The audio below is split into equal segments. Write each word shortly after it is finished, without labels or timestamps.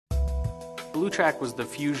BlueTrack was the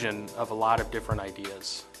fusion of a lot of different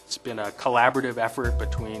ideas. It's been a collaborative effort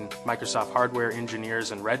between Microsoft hardware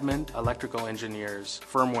engineers in Redmond, electrical engineers,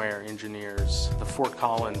 firmware engineers, the Fort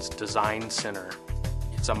Collins Design Center.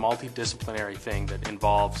 It's a multidisciplinary thing that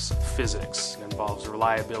involves physics, it involves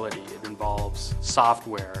reliability, it involves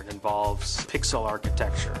software, it involves pixel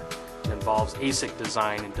architecture, it involves ASIC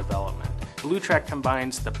design and development. BlueTrack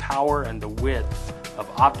combines the power and the width of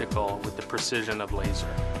optical with the precision of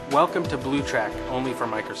laser. Welcome to BlueTrack, only for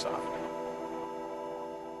Microsoft.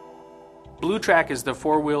 BlueTrack is the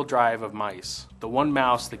four-wheel drive of mice, the one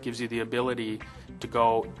mouse that gives you the ability to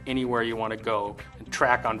go anywhere you want to go and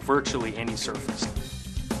track on virtually any surface.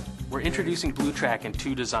 We're introducing BlueTrack in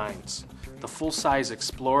two designs, the full-size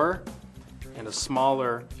Explorer and a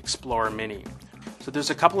smaller Explorer Mini. So there's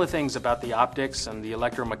a couple of things about the optics and the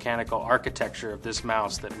electromechanical architecture of this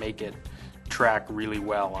mouse that make it track really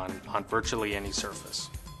well on virtually any surface.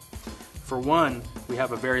 For one, we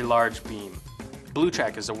have a very large beam.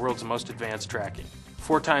 BlueTrack is the world's most advanced tracking,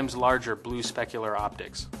 4 times larger blue specular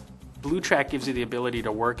optics. BlueTrack gives you the ability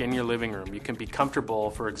to work in your living room. You can be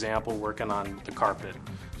comfortable, for example, working on the carpet.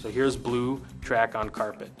 So here's BlueTrack on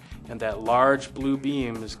carpet. And that large blue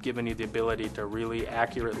beam is giving you the ability to really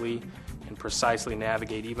accurately and precisely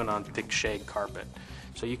navigate even on thick shag carpet.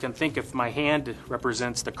 So you can think if my hand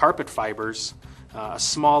represents the carpet fibers, a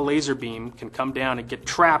small laser beam can come down and get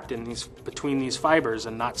trapped in between these fibers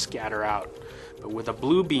and not scatter out. But with a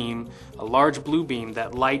blue beam, a large blue beam,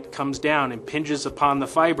 that light comes down, impinges upon the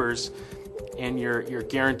fibers, and you're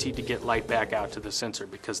guaranteed to get light back out to the sensor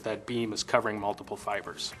because that beam is covering multiple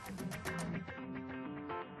fibers.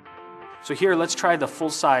 So here, let's try the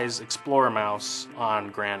full-size Explorer mouse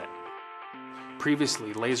on granite.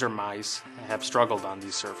 Previously, laser mice have struggled on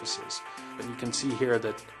these surfaces, but you can see here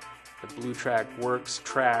that the BlueTrack works,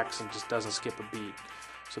 tracks, and just doesn't skip a beat.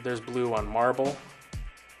 So there's blue on marble,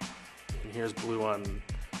 and here's blue on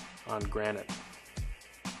granite.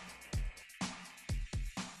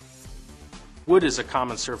 Wood is a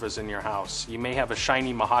common surface in your house. You may have a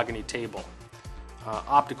shiny mahogany table.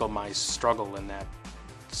 Optical mice struggle in that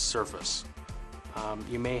surface.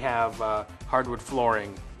 You may have hardwood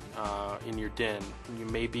flooring in your den. You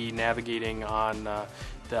may be navigating on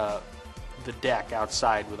the deck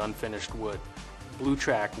outside with unfinished wood.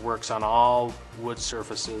 BlueTrack works on all wood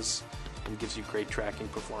surfaces and gives you great tracking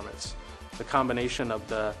performance. The combination of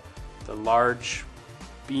the large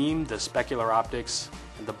beam, the specular optics,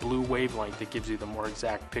 and the blue wavelength that gives you the more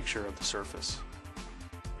exact picture of the surface.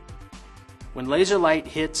 When laser light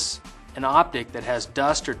hits an optic that has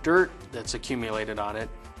dust or dirt that's accumulated on it,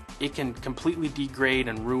 it can completely degrade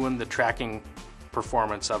and ruin the tracking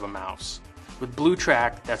performance of a mouse. With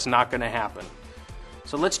BlueTrack, that's not going to happen.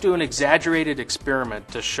 So let's do an exaggerated experiment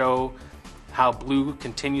to show how blue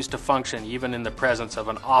continues to function even in the presence of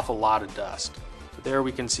an awful lot of dust. So there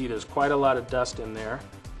we can see there's quite a lot of dust in there.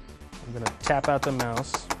 I'm going to tap out the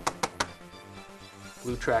mouse.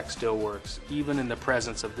 BlueTrack still works, even in the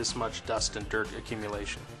presence of this much dust and dirt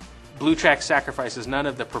accumulation. BlueTrack sacrifices none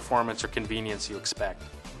of the performance or convenience you expect.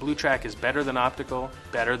 BlueTrack is better than optical,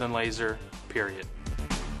 better than laser, period.